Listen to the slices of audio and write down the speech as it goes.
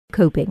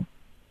coping?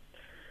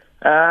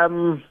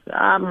 I'm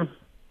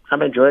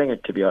enjoying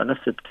it, to be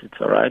honest. It's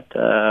all right.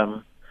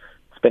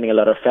 Spending a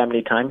lot of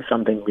family time,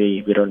 something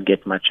we don't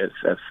get much as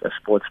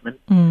sportsmen.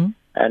 Mm.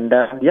 And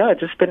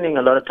just spending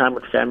a lot of time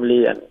with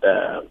family and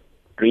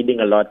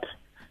reading a lot,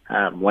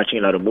 watching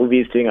a lot of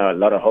movies, doing a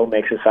lot of home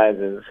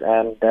exercises,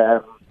 and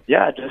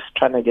just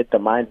trying to get the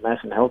mind nice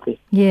and healthy.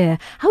 Yeah.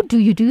 How do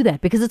you do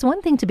that? Because it's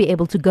one thing to be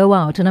able to go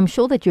out, and I'm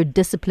sure that you're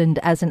disciplined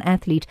as an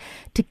athlete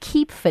to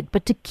keep fit,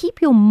 but to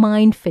keep your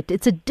mind fit,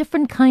 it's a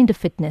different kind of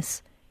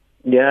fitness.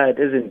 Yeah, it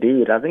is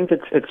indeed. I think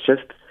it's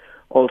just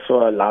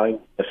also allowing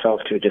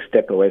yourself to just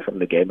step away from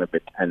the game a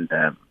bit and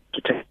to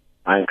take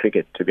mind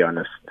cricket, to be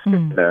honest.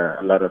 Spend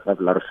a lot of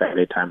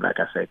family time, like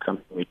I said,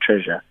 something we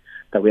treasure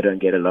that we don't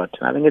get a lot.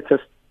 I think it's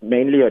just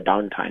mainly a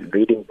downtime,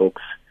 reading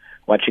books,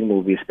 watching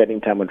movies, spending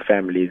time with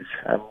families,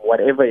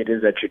 whatever it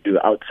is that you do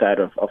outside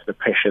of the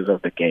pressures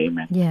of the game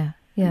and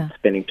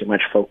spending too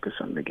much focus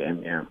on the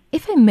game, yeah.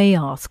 If I may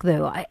ask,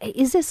 though,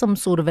 is there some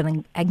sort of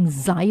an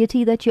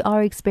anxiety that you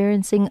are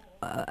experiencing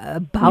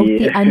about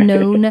the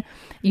unknown?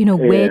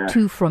 Where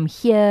to from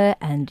here?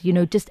 And,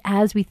 just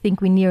as we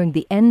think we're nearing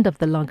the end of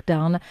the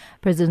lockdown,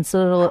 President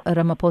Cyril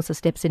Ramaphosa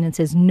steps in and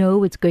says,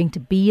 no, it's going to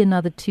be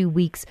another 2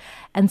 weeks.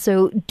 And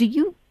so do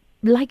you,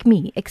 like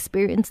me,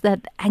 experience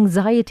that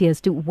anxiety as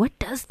to what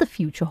does the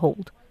future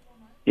hold?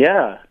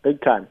 Yeah,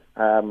 big time.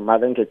 I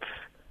think it's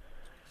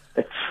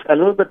a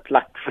little bit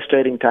like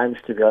frustrating times,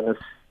 to be honest,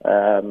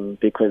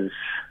 because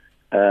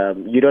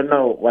you don't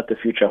know what the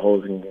future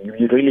holds and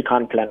you really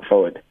can't plan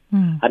forward.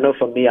 I know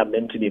for me, I'm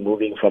meant to be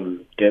moving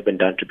from Durban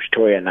down to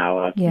Pretoria now.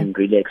 I've been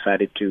really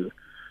excited to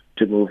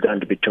move down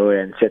to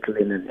Pretoria and settle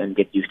in and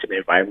get used to the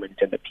environment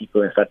and the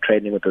people and start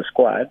training with the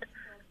squad.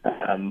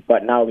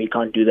 But now we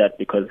can't do that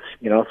because,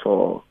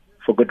 for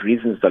good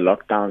reasons, the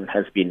lockdown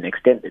has been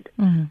extended.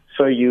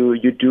 So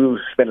you do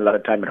spend a lot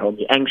of time at home.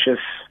 You're anxious,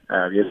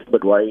 you're a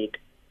bit worried.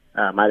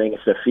 I think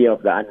it's the fear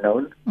of the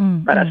unknown,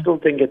 but I still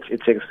think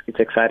it's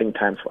exciting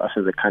times for us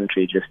as a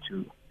country just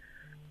to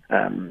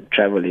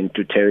travel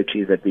into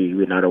territories that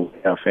we're not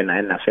aware of. And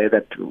I say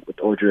that with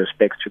all due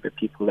respect to the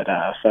people that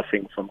are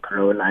suffering from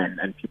corona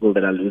and people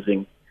that are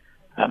losing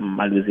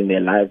their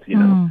lives,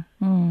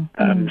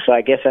 So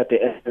I guess at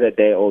the end of the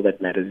day, all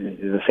that matters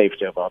is the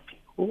safety of our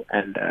people,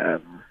 and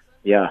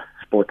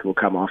sport will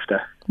come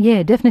after.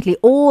 Yeah, definitely.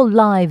 All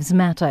lives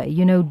matter,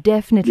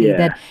 definitely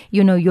that,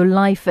 your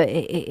life,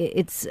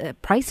 it's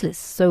priceless.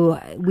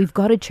 So we've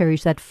got to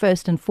cherish that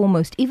first and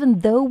foremost, even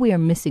though we are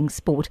missing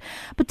sport.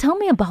 But tell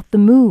me about the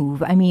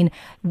move. I mean,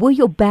 were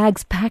your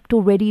bags packed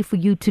already for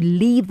you to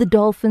leave the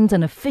Dolphins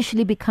and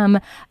officially become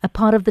a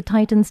part of the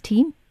Titans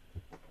team?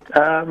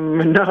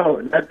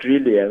 No, not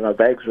really. My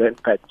bags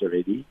weren't packed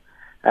already.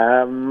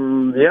 The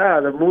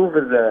move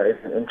is an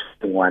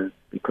interesting one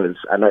because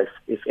I know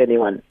if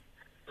anyone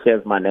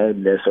hears my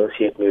name, they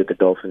associate me with the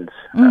Dolphins.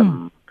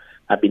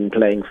 I've been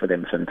playing for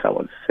them since I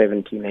was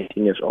 17,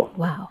 18 years old.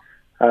 Wow.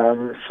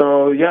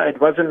 It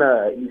wasn't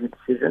an easy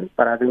decision,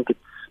 but I think it's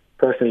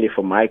personally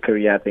for my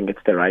career, I think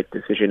it's the right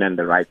decision and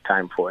the right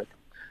time for it.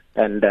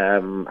 And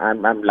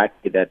I'm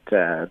lucky that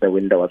the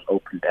window was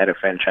opened at a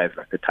franchise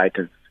like the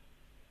Titans,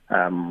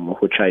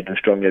 which I do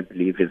strongly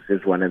believe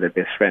is one of the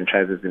best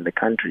franchises in the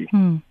country.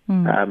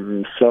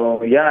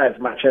 As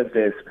much as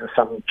there's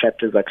some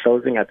chapters are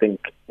closing, I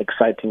think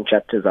exciting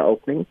chapters are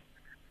opening.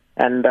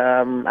 And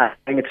I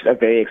think it's a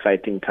very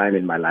exciting time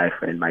in my life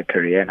and in my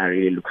career, and I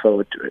really look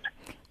forward to it.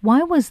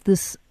 Why was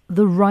this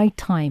the right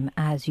time,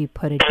 as you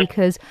put it?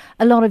 Because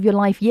a lot of your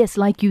life, yes,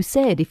 like you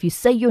said, if you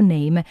say your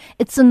name,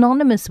 it's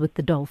synonymous with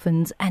the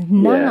Dolphins. And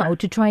now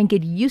to try and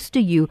get used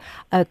to you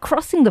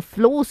crossing the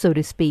floor, so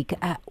to speak,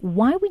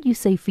 why would you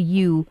say for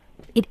you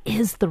it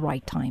is the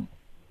right time?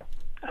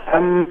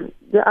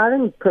 I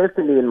think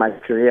personally in my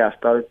career I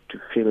started to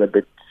feel a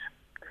bit,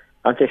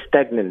 I'd say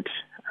stagnant,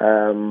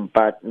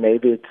 but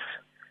maybe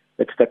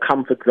it's the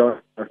comfort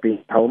zone of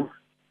being home.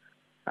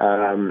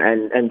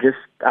 And just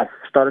I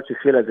started to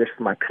feel as if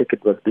my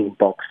cricket was being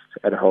boxed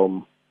at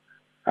home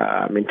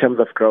in terms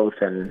of growth,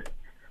 and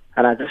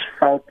I just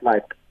felt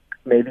like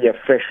maybe a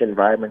fresh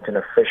environment and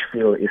a fresh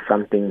feel is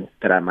something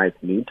that I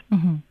might need.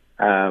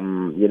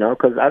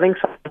 Because I think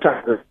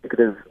sometimes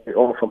we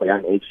all from a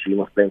young age dream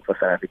of playing for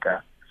South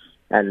Africa,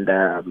 and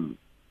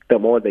the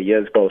more the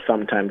years go,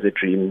 sometimes the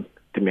dream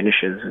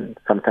diminishes, and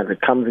sometimes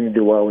it comes and you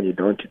do well. When you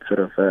don't, it sort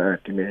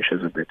of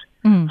diminishes a bit.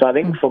 So I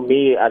think for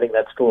me, I think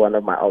that's still one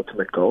of my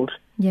ultimate goals.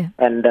 Yeah.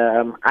 And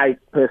I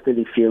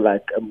personally feel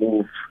like a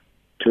move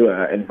to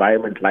an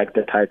environment like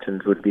the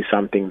Titans would be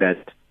something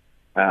that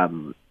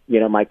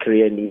my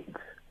career needs.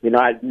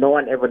 No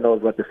one ever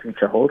knows what the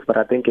future holds, but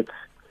I think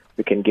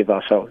we can give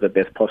ourselves the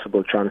best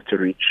possible chance to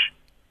reach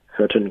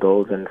certain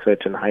goals and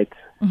certain heights.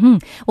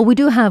 Well, we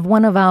do have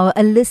one of our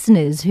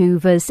listeners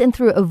who've sent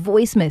through a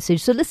voice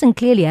message. So listen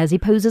clearly as he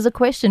poses a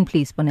question,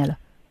 please, Sibonelo.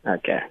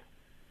 Okay.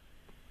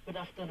 Good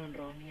afternoon,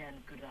 Romy, and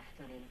good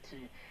afternoon to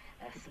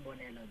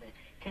Sibonelo there.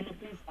 Can you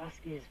please ask,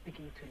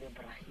 speaking to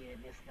Lebra here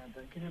in this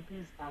London, can you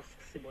please ask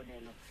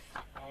Sibonelo?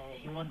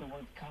 He won the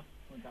World Cup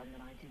with the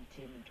under-19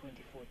 team in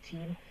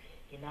 2014.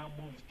 He now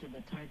moves to the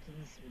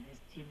Titans with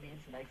his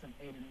teammates like some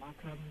Aiden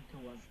Markram,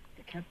 who was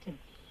the captain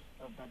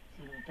of that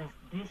team. Does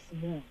this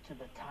move to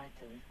the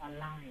Titans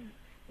align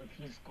with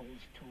his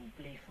goals to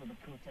play for the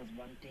Proteas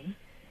one day?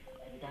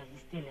 And does he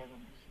still have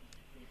ambitions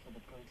to play for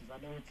the Proteas? I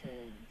know it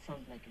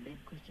sounds like a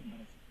lame question, but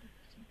it's a good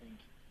question. Thank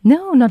you.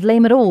 No, not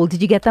lame at all.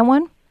 Did you get that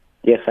one?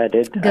 Yes, I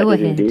did. Go I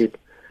did ahead. Indeed.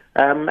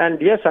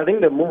 And yes, I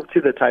think the move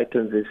to the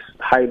Titans is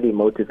highly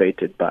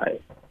motivated by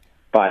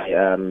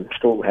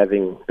still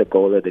having the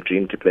goal or the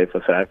dream to play for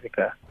South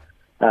Africa.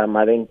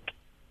 I think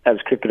as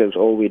cricketers,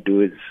 all we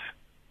do is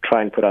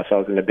try and put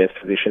ourselves in the best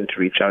position to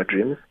reach our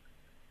dreams.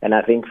 And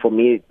I think for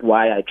me,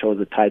 why I chose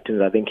the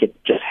Titans, I think it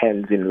just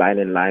hands in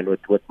line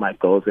with my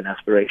goals and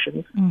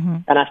aspirations. Mm-hmm.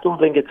 And I still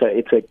think it's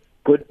a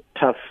good,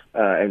 tough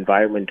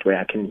environment where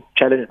I can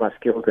challenge my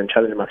skills and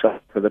challenge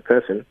myself as a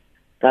person.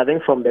 And I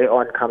think from there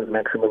on comes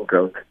maximum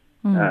growth.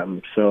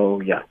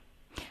 So, yeah.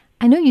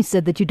 I know you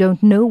said that you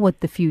don't know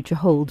what the future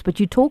holds, but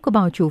you talk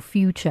about your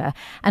future.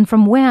 And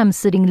from where I'm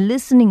sitting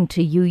listening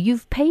to you,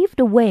 you've paved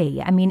a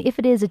way. I mean, if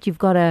it is that you've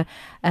got a,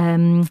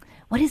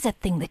 what is that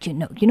thing that you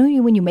know? You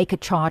know, when you make a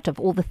chart of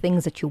all the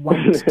things that you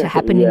want to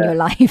happen in your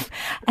life.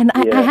 And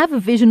I have a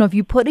vision of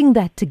you putting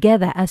that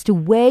together as to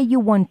where you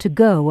want to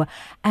go.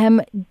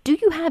 Do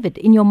you have it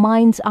in your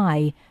mind's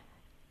eye,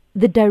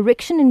 the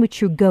direction in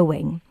which you're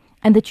going,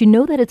 and that you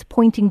know that it's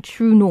pointing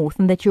true north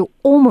and that you're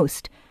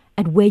almost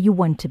at where you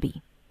want to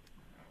be?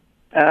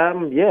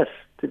 Yes,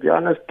 to be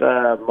honest,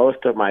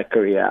 most of my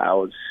career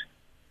I'm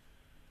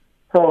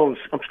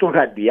still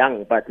quite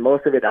young, but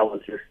most of it I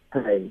was just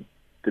playing,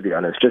 to be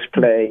honest, just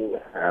playing.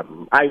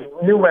 I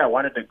knew where I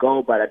wanted to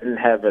go, but I didn't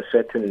have a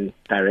certain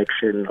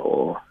direction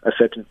or a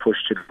certain push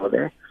to go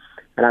there.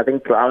 And I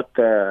think throughout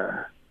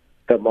the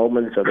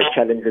moments or the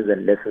challenges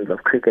and lessons of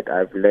cricket,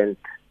 I've learned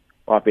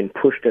or I've been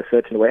pushed a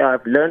certain way.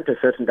 I've learned a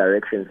certain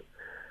direction.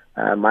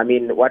 I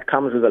mean, what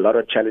comes with a lot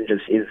of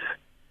challenges is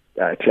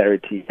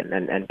clarity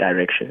and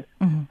direction.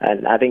 Mm-hmm.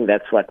 And I think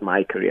that's what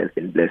my career has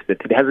been blessed with.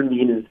 It hasn't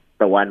been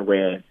the one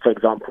where, for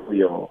example,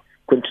 your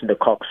Quinton de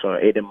Kox or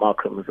Aiden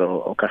Markrams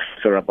or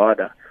Kagiso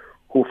Rabada,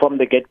 who from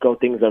the get-go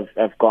things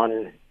have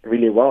gone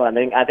really well. I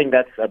think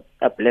that's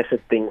a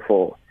blessed thing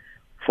for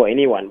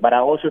anyone. But I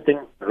also think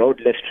the road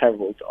less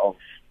traveled of,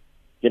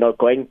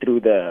 going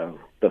through the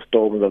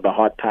storms of the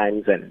hard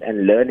times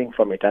and learning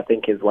from it, I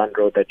think is one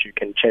road that you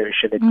can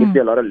cherish, and it gives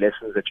you a lot of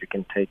lessons that you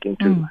can take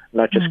into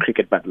not just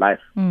cricket but life.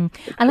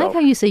 I like how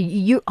you say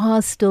you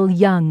are still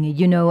young,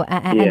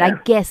 and I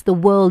guess the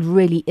world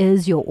really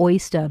is your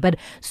oyster. But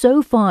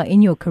so far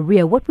in your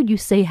career, what would you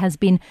say has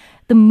been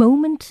the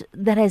moment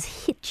that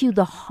has hit you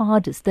the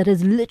hardest, that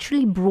has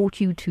literally brought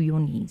you to your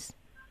knees?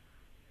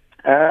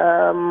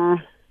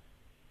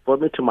 Brought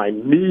me to my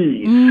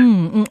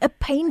knees. A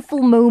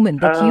painful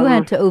moment that you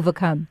had to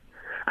overcome.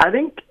 I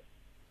think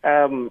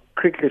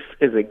cricket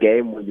is a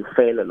game where you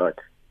fail a lot,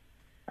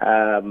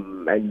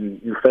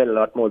 and you fail a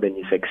lot more than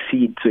you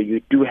succeed. So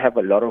you do have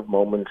a lot of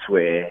moments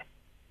where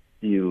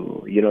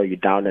you're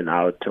down and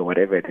out or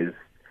whatever it is.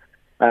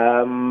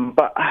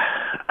 But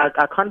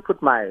I can't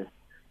put my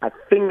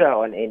finger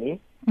on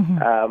any.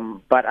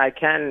 But I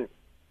can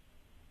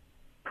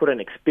put an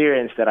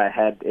experience that I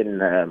had in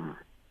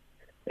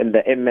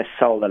the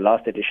MSL, the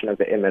last edition of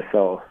the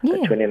MSL, the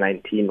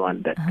 2019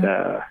 one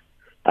that.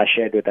 I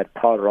shared with that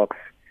Paul Rocks,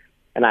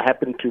 and I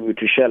happened to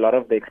share a lot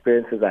of the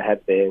experiences I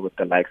had there with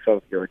the likes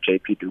of your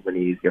JP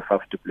Duminis, your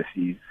Faf du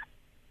Plessis,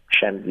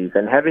 Shamsies,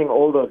 and having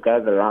all those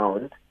guys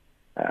around,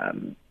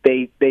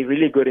 they're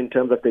really good in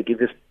terms of they give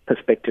this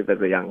perspective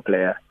as a young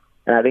player.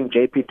 And I think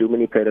JP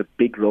Dumini played a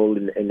big role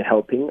in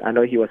helping. I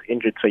know he was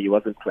injured, so he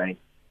wasn't playing.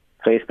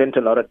 So he spent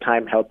a lot of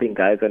time helping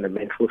guys on the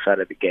mental side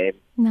of the game.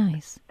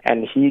 Nice.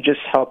 And he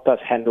just helped us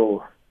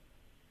handle,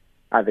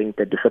 I think,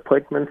 the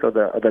disappointments or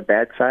the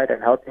bad side,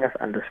 and helping us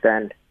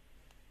understand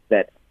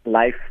that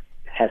life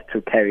has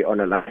to carry on,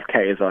 and life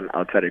carries on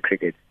outside of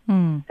cricket.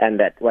 And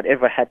that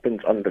whatever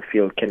happens on the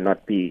field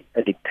cannot be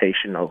a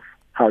dictation of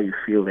how you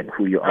feel and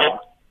who you are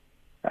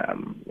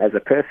as a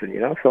person,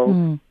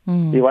 So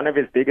one of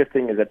his biggest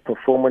things is that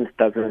performance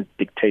doesn't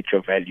dictate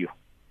your value,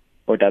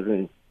 or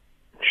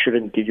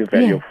shouldn't give you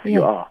value of who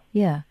you are.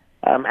 Yeah.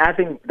 I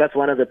think that's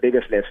one of the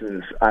biggest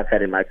lessons I've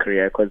had in my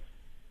career, because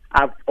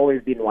I've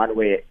always been one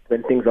where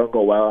when things don't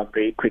go well, I'm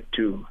very quick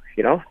to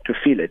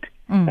feel it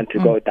and to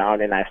go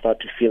down, and I start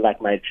to feel like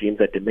my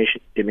dreams are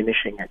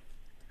diminishing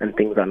and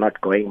things are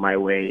not going my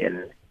way.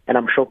 And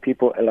I'm sure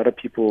a lot of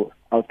people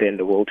out there in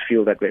the world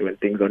feel that way when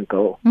things don't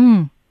go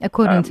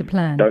according to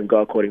plan. Don't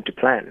go according to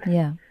plan.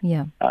 Yeah.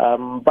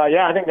 But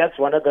I think that's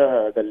one of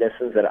the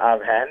lessons that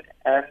I've had,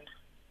 and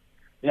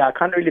I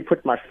can't really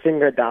put my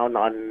finger down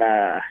on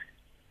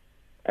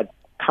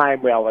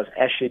time where I was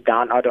actually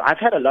down. I've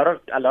had a lot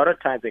of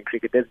times in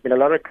cricket. There's been a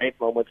lot of great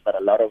moments, but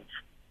a lot of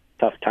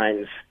tough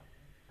times.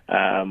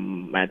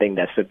 I think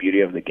that's the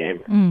beauty of the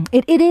game.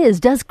 It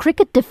is. Does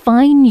cricket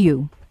define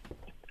you?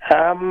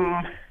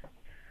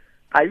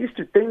 I used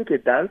to think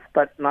it does,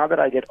 but now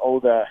that I get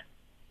older,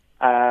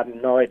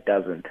 no, it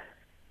doesn't.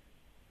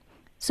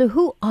 So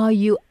who are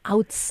you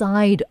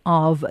outside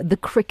of the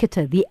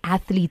cricketer, the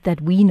athlete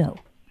that we know?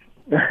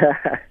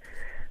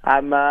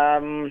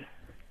 I'm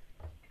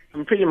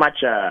pretty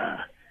much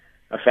a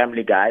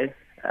family guy.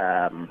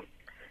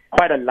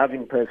 Quite a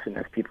loving person,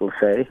 as people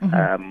say.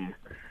 Mm-hmm.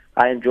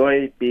 I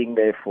enjoy being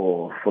there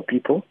for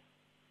people.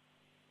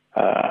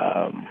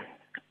 I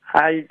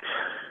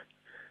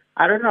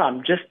don't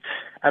know.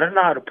 I don't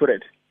know how to put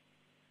it.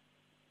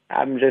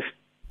 I'm just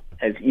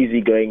as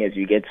easygoing as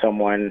you get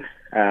someone.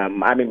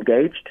 I'm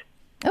engaged.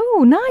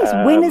 Oh, nice.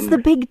 When is the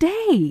big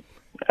day?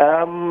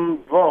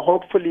 Well,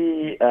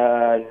 hopefully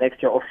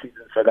next year off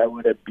season, so that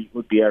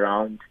would be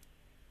around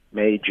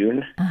May,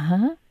 June.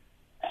 Uh-huh.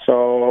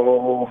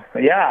 So,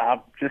 yeah,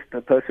 I'm just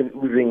a person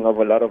oozing of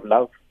a lot of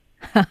love.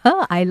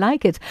 I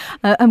like it.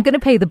 I'm going to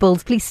pay the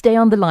bills. Please stay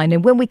on the line.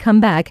 And when we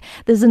come back,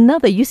 there's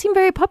another. You seem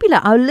very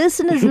popular. Our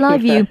listeners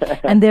love you.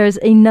 And there's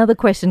another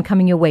question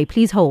coming your way.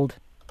 Please hold.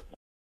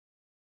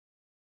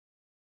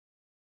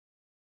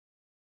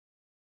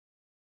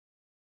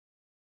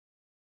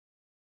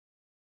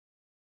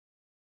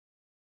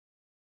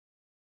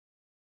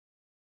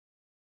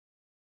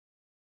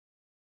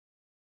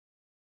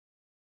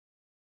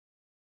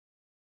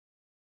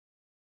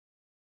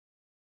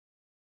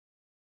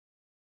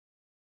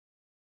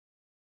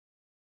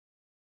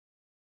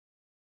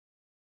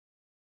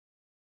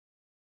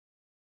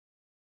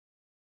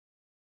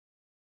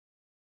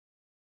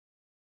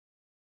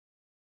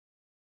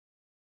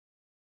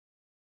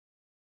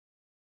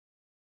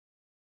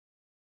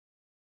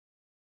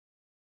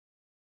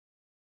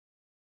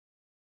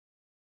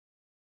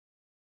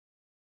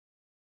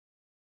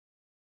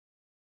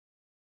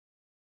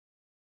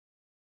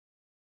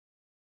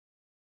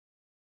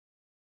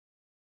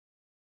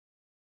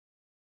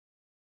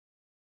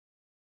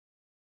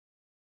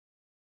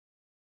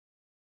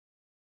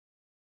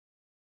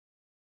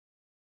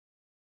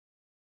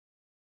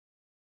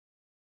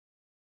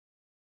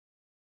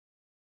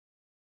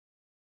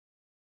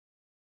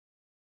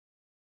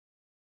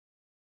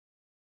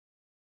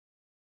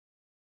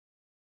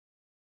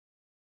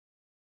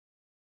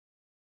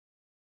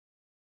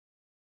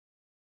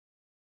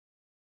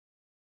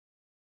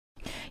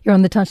 You're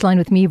on the touchline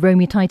with me,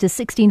 Romy Titus.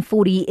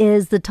 16:40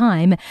 is the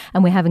time,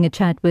 and we're having a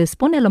chat with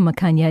Sibonelo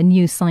Makhanya, a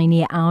new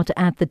signee out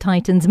at the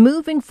Titans,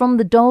 moving from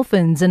the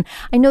Dolphins. And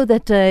I know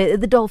that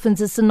the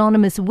Dolphins is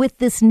synonymous with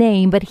this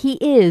name, but he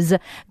is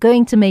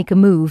going to make a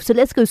move. So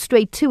let's go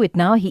straight to it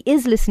now. He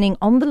is listening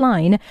on the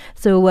line,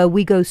 so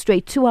we go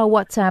straight to our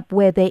WhatsApp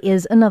where there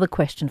is another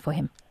question for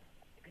him.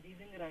 Good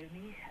evening,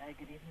 Romy.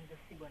 Good evening,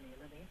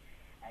 Sibonelo.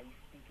 I'm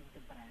speaking to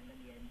Brandon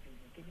here in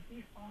Fiji. Can you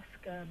please ask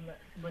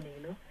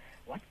Sibonelo,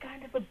 what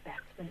kind of a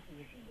batsman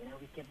is he? You know,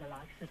 we get the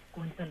likes of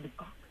Quinton de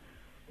Kock,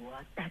 who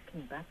are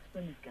attacking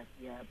batsmen. We've got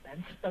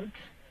Ben Stokes,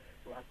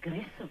 who are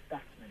aggressive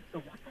batsmen. So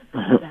what type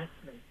of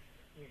batsman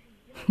is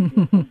he? You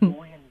know,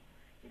 flamboyant,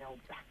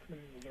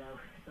 batsman,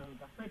 So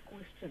that's my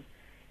question,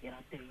 to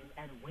you.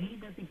 And where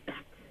does he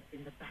bat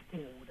in the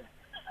batting order?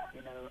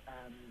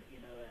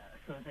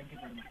 So thank you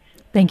very much.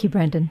 Thank you,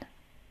 Brandon.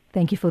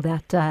 Thank you for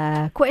that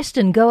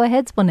question. Go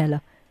ahead,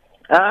 Sibonelo.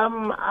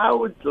 I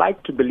would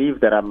like to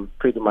believe that I'm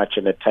pretty much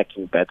an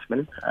attacking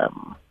batsman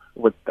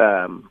with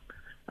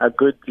a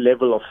good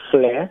level of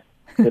flair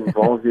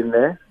involved in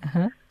there.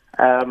 Uh-huh.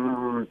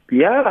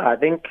 I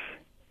think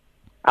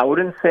I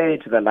wouldn't say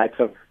to the likes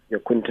of your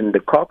Quinton de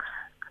Kock.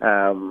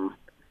 I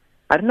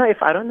don't know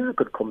if I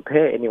could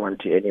compare anyone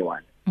to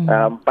anyone.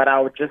 Mm-hmm. But I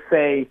would just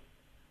say,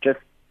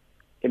 just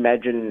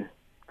imagine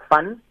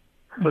fun,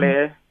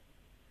 flair,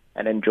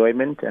 and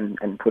enjoyment,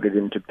 and put it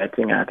into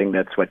batting. I think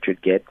that's what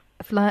you'd get.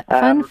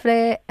 Fun,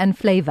 flair, and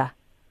flavor.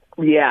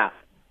 Yeah,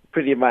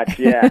 pretty much.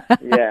 Yeah,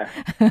 yeah.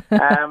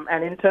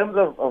 And in terms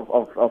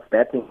of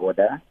batting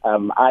order,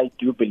 I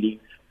do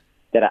believe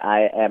that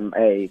I am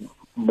a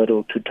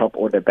middle to top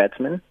order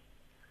batsman.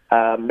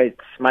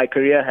 My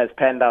career has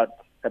panned out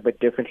a bit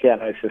differently. I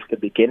know it's just the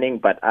beginning,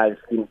 but I've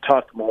been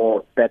taught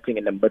more batting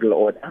in the middle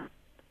order.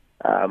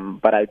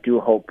 But I do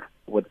hope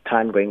with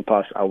time going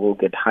past, I will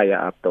get higher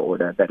up the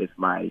order. That is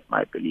my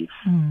belief.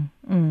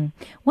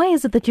 Why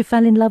is it that you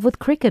fell in love with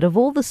cricket? Of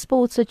all the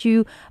sports that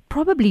you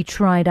probably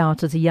tried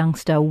out as a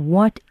youngster,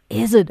 what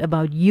is it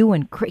about you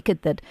and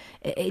cricket that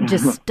it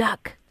just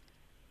stuck?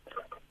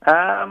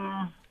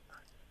 I'm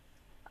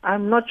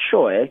not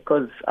sure,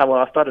 because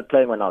I started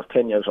playing when I was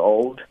 10 years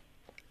old.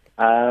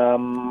 I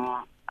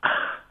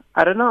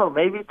don't know,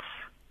 maybe it's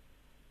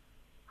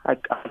I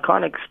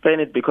can't explain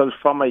it, because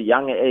from a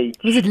young age...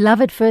 Was it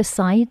love at first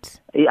sight?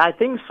 I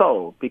think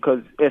so,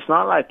 because it's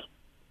not like...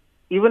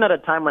 Even at a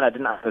time when I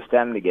didn't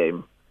understand the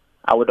game,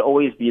 I would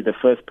always be the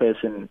first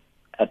person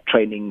at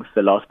trainings,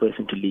 the last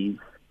person to leave.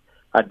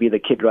 I'd be the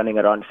kid running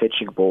around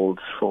fetching balls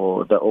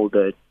for the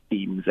older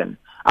teams. And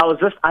I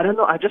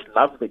just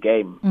love the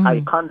game.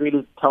 I can't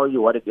really tell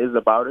you what it is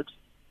about it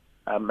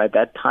at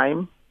that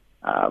time.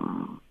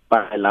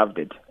 But I loved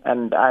it.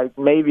 And I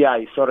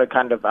was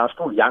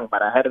still young,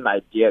 but I had an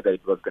idea that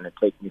it was going to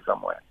take me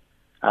somewhere.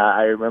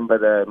 I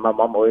remember my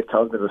mom always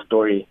tells me the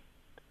story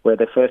where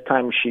the first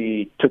time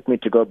she took me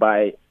to go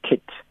buy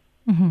kit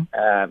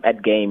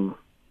at game.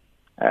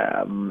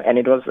 And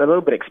it was a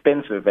little bit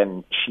expensive,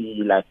 and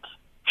she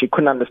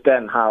couldn't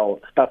understand how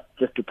stuff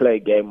just to play a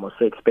game was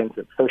so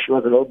expensive. So she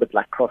was a little bit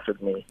cross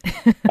with me.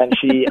 And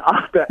she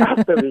after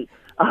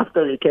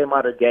we came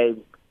out of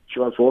game, she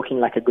was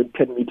walking a good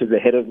 10 meters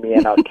ahead of me,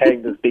 and I was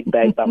carrying this big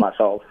bag by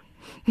myself.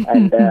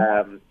 And so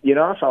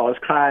I was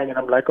crying, and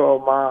I'm like, "Oh,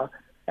 Ma."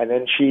 And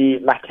then she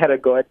had a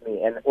go at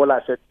me, and all I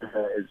said to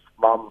her is,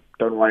 "Mom,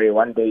 don't worry,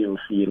 one day you'll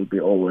see it'll be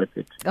all worth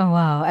it." Oh,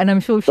 wow. And I'm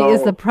sure she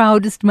is the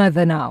proudest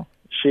mother now.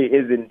 She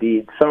is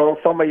indeed. So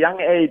from a young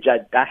age,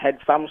 I had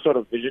some sort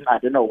of vision. I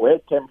don't know where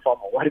it came from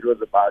or what it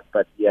was about,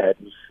 but yeah,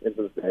 it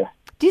was there.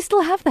 Do you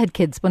still have that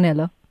kid,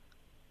 Sibonelo?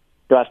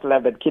 Do I still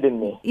have that kid in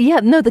me? Yeah,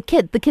 no, the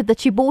kid that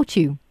she bought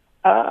you.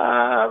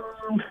 I've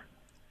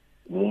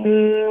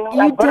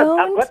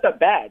got the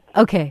bat.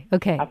 Okay.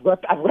 I've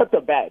got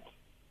the bat.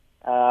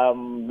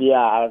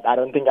 I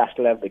don't think I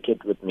still have the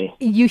kid with me.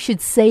 You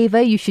should save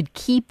her. You should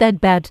keep that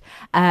bat.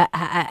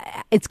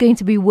 It's going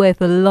to be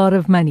worth a lot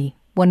of money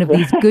one of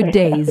these good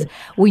days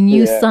when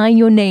you sign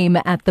your name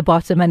at the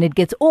bottom and it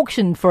gets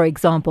auctioned, for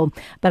example.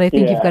 But I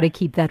think you've got to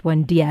keep that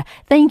one dear.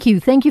 Thank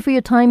you. Thank you for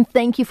your time.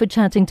 Thank you for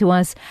chatting to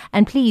us.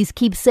 And please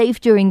keep safe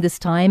during this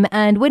time.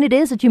 And when it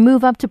is that you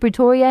move up to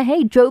Pretoria,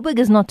 hey, Joburg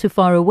is not too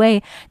far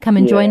away. Come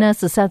and join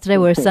us a Saturday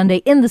or a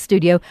Sunday in the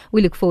studio.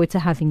 We look forward to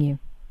having you.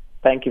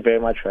 Thank you very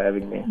much for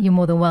having me. You're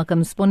more than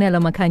welcome.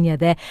 Sibonelo Makhanya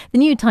there, the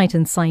new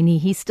Titans signee.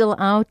 He's still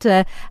out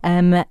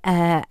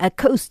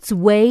Coast's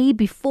Way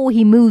before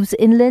he moves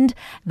inland.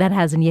 That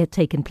hasn't yet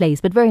taken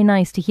place, but very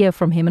nice to hear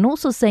from him, and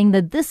also saying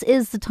that this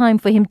is the time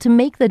for him to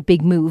make that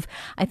big move.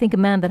 I think a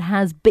man that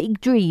has big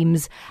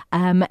dreams,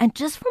 and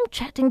just from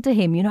chatting to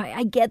him,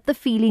 I get the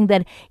feeling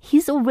that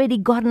he's already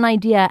got an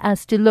idea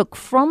as to, look,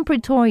 from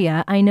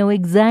Pretoria, I know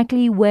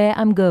exactly where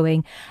I'm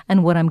going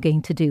and what I'm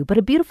going to do. But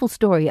a beautiful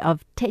story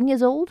of 10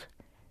 years old,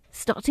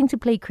 starting to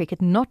play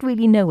cricket, not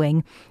really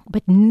knowing,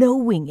 but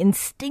knowing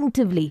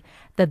instinctively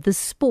that the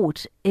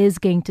sport is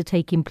going to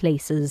take him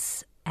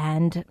places.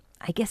 And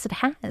I guess it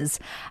has.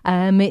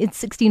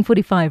 It's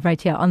 16:45 right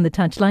here on the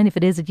touchline. If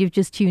it is that you've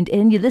just tuned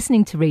in, you're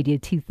listening to Radio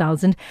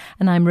 2000,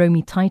 and I'm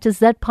Romy Titus.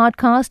 That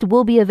podcast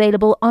will be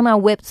available on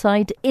our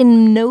website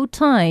in no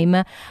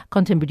time.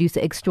 Content producer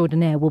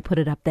extraordinaire will put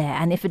it up there.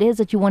 And if it is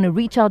that you want to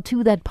reach out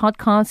to that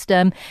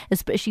podcast,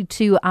 especially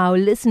to our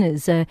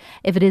listeners, if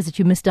it is that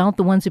you missed out,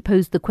 the ones who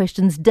posed the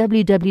questions,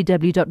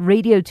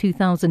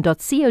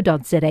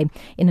 www.radio2000.co.za,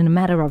 in a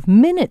matter of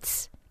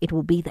minutes, it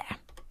will be there.